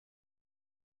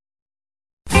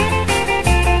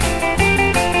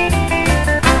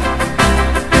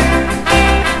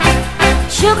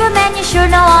sure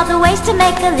know all the ways to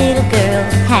make a little girl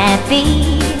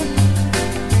happy.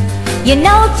 You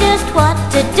know just what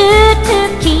to do to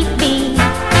keep me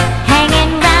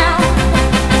hanging round.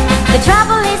 The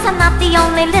trouble is I'm not the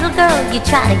only little girl you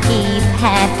try to keep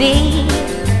happy,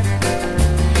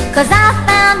 'cause I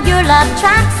found your love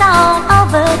tracks all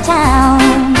over town.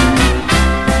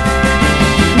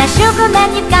 Now Sugarman,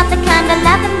 you've got the kind of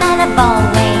loving that I've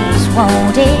always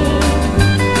wanted,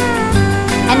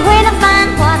 and when I find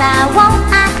what I want,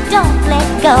 I don't let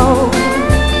go.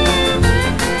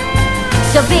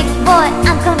 So big boy,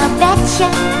 I'm gonna bet ya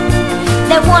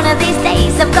that one of these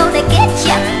days I'm gonna get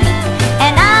ya,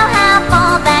 and I'll have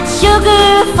all that sugar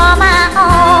for my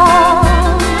own.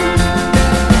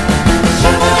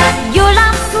 Your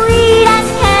love sweet as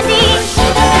candy,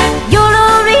 you're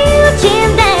a real Jim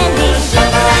Dandy.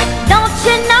 Don't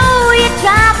you know you're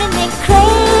driving me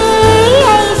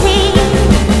crazy?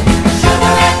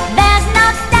 There's no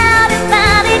doubt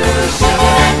about it,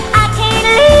 I can't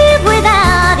live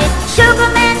without it.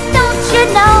 Sugarman, don't you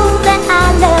know that I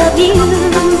love you?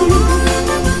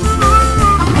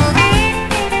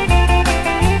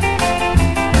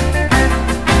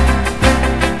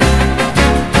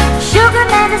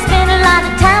 Sugarman, I spent a lot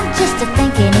of time just to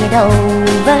thinking it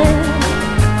over.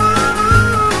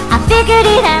 I figured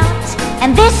it out, and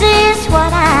this is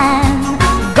what I